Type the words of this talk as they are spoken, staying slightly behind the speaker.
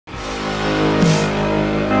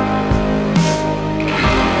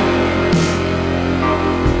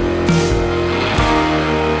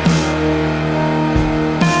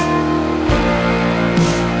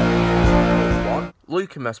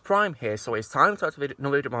Optimus Prime here, so it's time to activate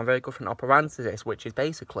another video of my very good friend Oppo Ranscisis, which is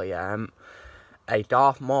basically a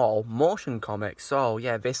Darth Maul motion comic. So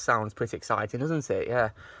yeah, this sounds pretty exciting, doesn't it? Yeah,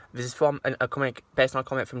 this is from a comic based on a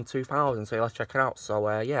comic from 2000, so let's check it out.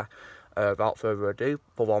 So yeah, without further ado,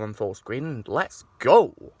 full on full screen, and let's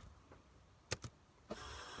go.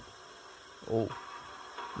 Oh,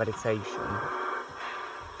 meditation.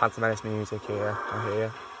 Phantom Menace music here, I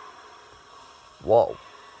hear. Whoa.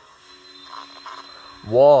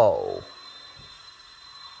 Whoa.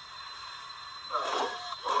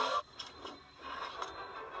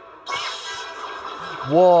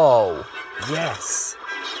 Whoa. Yes.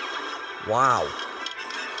 Wow.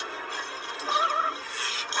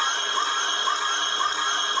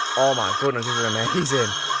 Oh my goodness, this is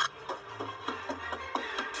amazing.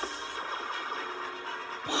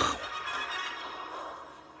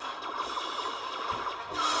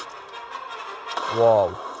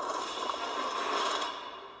 Whoa.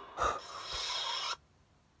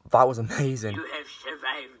 That was amazing. You have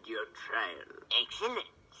survived your trial. Excellent.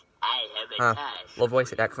 I have a task. Love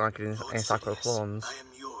wasted X like in Encyclo Clones. I am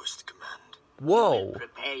yours to command. Whoa.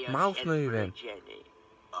 Mouth moving.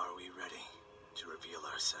 Are we ready to reveal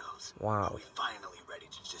ourselves? Wow. Are we finally ready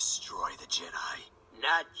to destroy the Jedi?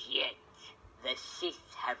 Not yet. The Sith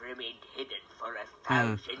have remained hidden for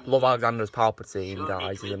 1,000 years. Love Alexander's Palpatine, Soon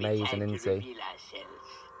guys. it He's will be amazing, time isn't to he? reveal ourselves.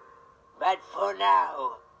 But for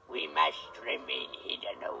now, we must remain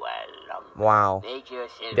hidden a while longer. Wow. Make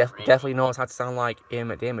yourself ready. Definitely knows how to sound like Ian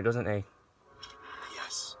McDiarmid, doesn't he?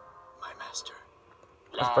 Yes, my master.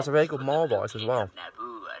 That's a very good Maul voice as well.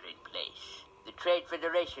 Naboo are in place. The Trade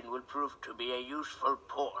Federation will prove to be a useful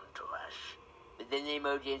pawn to us. But the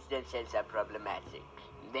Neimoidians themselves are problematic.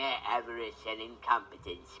 Their avarice and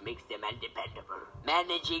incompetence makes them undependable.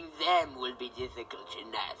 Managing them will be difficult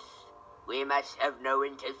enough. We must have no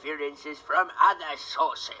interferences from other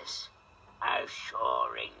sources.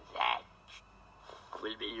 Assuring that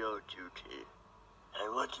will be your duty. I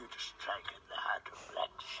want you to strike at the heart of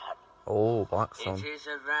Black Sun. Oh, Black Sun. It is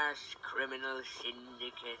a vast criminal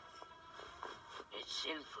syndicate. Its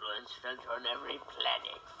influence felt on every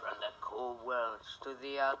planet, from the core worlds to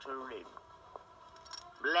the outer rim.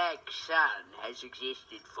 Black Sun has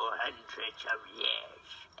existed for hundreds of years,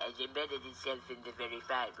 has embedded itself in the very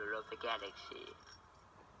fiber of the galaxy.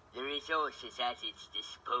 The resources at its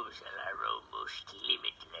disposal are almost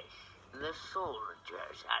limitless. The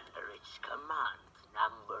soldiers under its command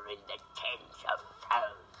number in the tens of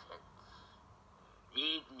thousands.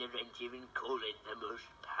 The ignorant even call it the most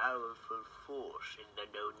powerful force in the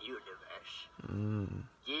known universe.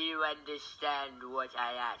 Do you understand what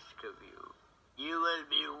I ask of you? You will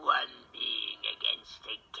be one being against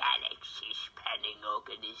a galaxy-spanning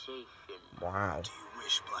organization. Wow. Do you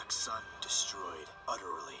wish Black Sun destroyed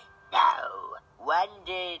utterly? No. One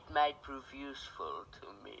day it might prove useful to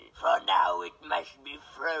me. For now it must be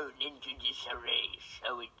thrown into disarray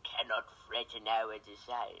so it cannot threaten our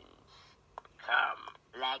designs. Come,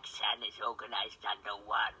 Black Sun is organized under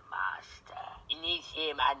one master. Beneath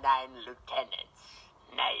him are 9 lieutenants,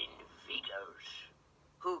 9 Vigors,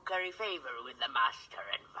 who curry favor with the master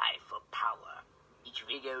and vie for power. Each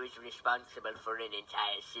Vigor is responsible for an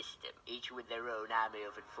entire system, each with their own army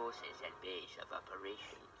of enforcers and base of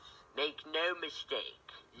operations. Make no mistake,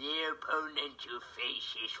 the opponent you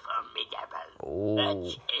face is formidable. But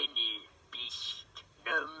any beast,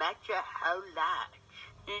 no matter how large,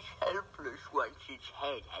 is helpless once its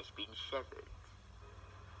head has been severed.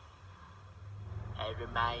 I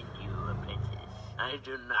remind you, apprentice, I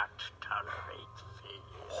do not tolerate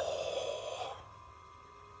failure.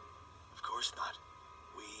 Of course not.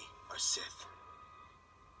 We are Sith.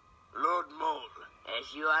 Lord Maul,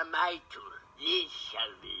 as you are my tool, this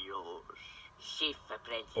shall be yours. Sith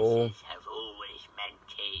apprentices have always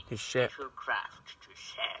maintained special craft to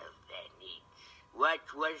serve their needs. What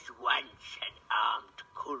was once an armed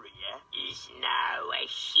courier is now a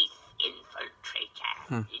Sith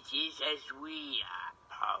infiltrator. It is as we are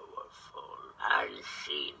powerful,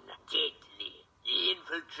 unseen, deadly. The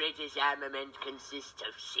infiltrator's armament consists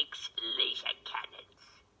of 6 laser cannons,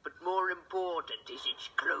 but more important is its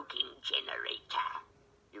cloaking generator.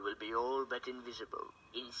 You will be all but invisible.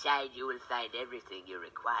 Inside you will find everything you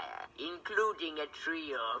require, including a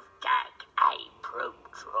trio of dark eye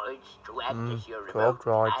probe droids to act as your remote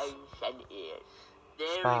eyes and ears.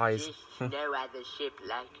 There exists no other ship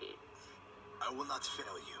like it. I will not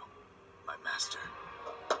fail you, my master.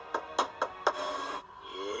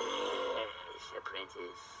 Yes,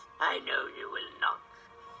 apprentice. I know you will not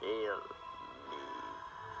fail me.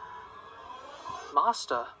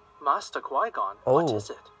 Master Qui-Gon, Oh. what is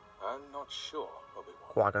it? I'm not sure,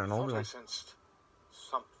 Obi-Wan. Qui-Gon I thought I Obi-Wan. sensed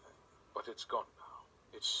something, but it's gone now.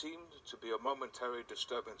 It seemed to be a momentary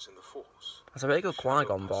disturbance in the Force. That's a very good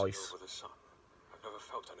Qui-Gon Shadow voice. passing over the sun. I've never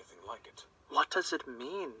felt anything like it. What does it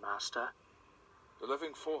mean, Master? The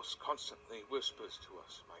living Force constantly whispers to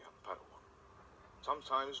us, my young Padawan.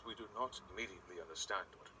 Sometimes we do not immediately understand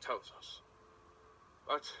what it tells us.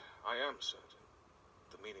 But I am certain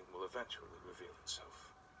the meaning will eventually reveal itself.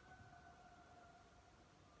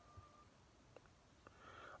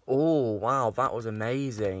 Oh, wow, that was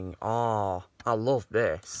amazing. Oh, I love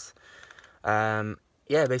this. Yeah,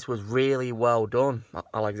 this was really well done,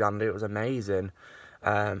 Alexander. It was amazing.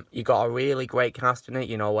 You got a really great cast in it,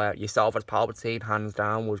 you know, yourself as Palpatine, hands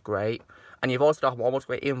down, was great. And you've also got almost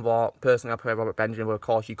great involved. Personally, I prefer Robert Benjamin, but of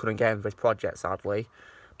course you couldn't get him for this project, sadly.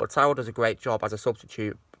 But Tyrell does a great job as a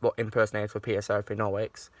substitute, but impersonator for Peter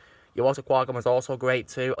Serafinowicz. You also, Qui-Gon was also great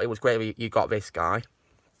too. It was great you got this guy.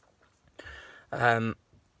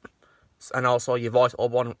 And also, your voice,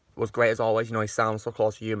 Obi-Wan, was great as always. You know, he sounds so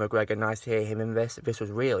close to Ewan McGregor. Nice to hear him in this. This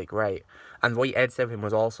was really great. And the way he edited everything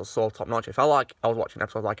was also so top-notch. It felt like I was watching an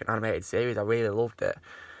episode like an animated series. I really loved it.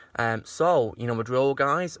 So, you know, the drill,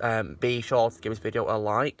 guys. Be sure to give this video a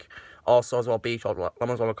like. Also, as well, be sure to let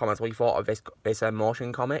us know in the comments what you thought of this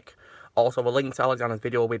motion comic. Also, the link to Alexander's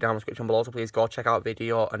video will be down in the description below, so please go check out the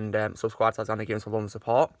video and subscribe to Alexander, give him some love and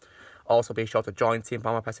support. Also, be sure to join Team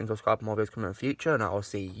Palmer, pressing subscribe for more videos coming in the future, and I will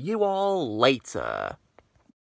see you all later.